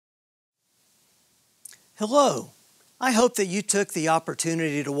Hello. I hope that you took the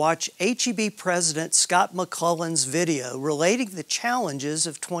opportunity to watch HEB President Scott McClellan's video relating the challenges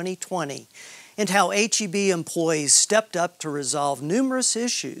of 2020 and how HEB employees stepped up to resolve numerous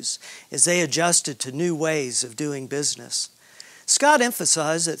issues as they adjusted to new ways of doing business. Scott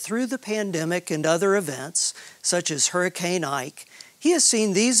emphasized that through the pandemic and other events, such as Hurricane Ike, he has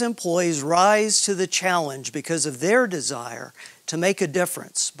seen these employees rise to the challenge because of their desire to make a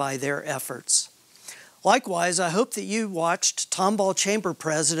difference by their efforts. Likewise, I hope that you watched Tomball Chamber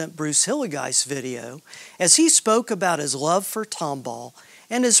President Bruce Hilligeist's video as he spoke about his love for Tomball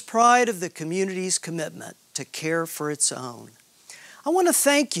and his pride of the community's commitment to care for its own. I want to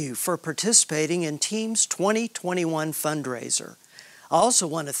thank you for participating in Team's 2021 fundraiser. I also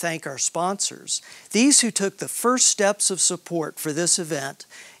want to thank our sponsors, these who took the first steps of support for this event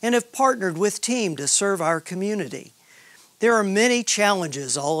and have partnered with Team to serve our community. There are many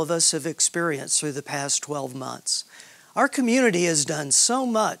challenges all of us have experienced through the past 12 months. Our community has done so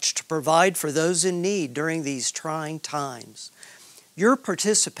much to provide for those in need during these trying times. Your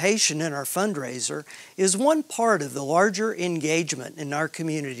participation in our fundraiser is one part of the larger engagement in our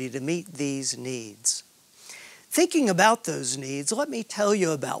community to meet these needs. Thinking about those needs, let me tell you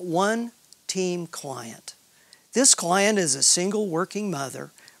about one Team client. This client is a single working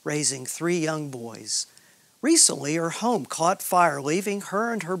mother raising 3 young boys. Recently, her home caught fire, leaving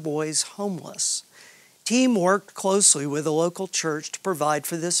her and her boys homeless. Team worked closely with a local church to provide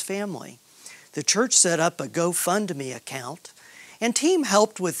for this family. The church set up a GoFundMe account, and Team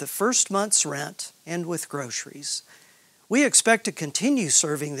helped with the first month's rent and with groceries. We expect to continue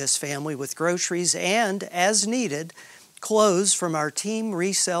serving this family with groceries and, as needed, clothes from our Team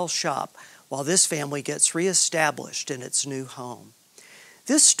resale shop while this family gets reestablished in its new home.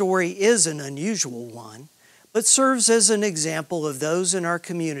 This story is an unusual one, but serves as an example of those in our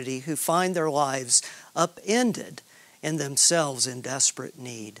community who find their lives upended and themselves in desperate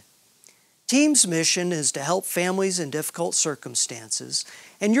need. Team's mission is to help families in difficult circumstances,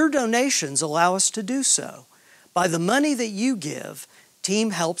 and your donations allow us to do so. By the money that you give,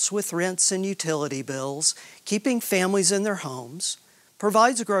 Team helps with rents and utility bills, keeping families in their homes,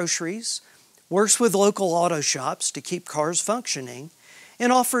 provides groceries, works with local auto shops to keep cars functioning,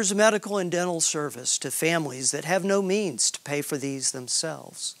 and offers medical and dental service to families that have no means to pay for these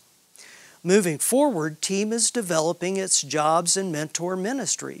themselves. Moving forward, Team is developing its Jobs and Mentor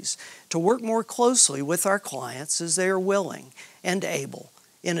Ministries to work more closely with our clients as they are willing and able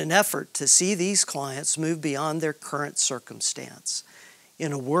in an effort to see these clients move beyond their current circumstance.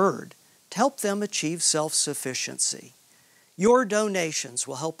 In a word, to help them achieve self-sufficiency. Your donations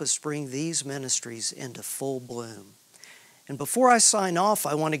will help us bring these ministries into full bloom. And before I sign off,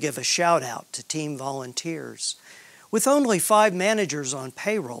 I want to give a shout out to Team volunteers. With only 5 managers on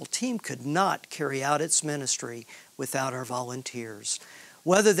payroll, Team could not carry out its ministry without our volunteers.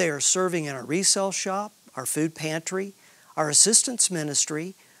 Whether they are serving in a resale shop, our food pantry, our assistance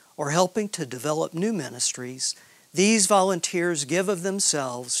ministry, or helping to develop new ministries, these volunteers give of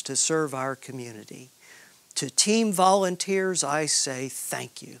themselves to serve our community. To Team volunteers, I say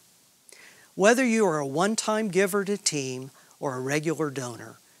thank you. Whether you are a one-time giver to Team or a regular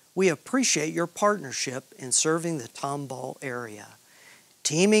donor, we appreciate your partnership in serving the Tomball area.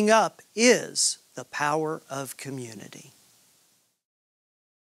 Teaming up is the power of community.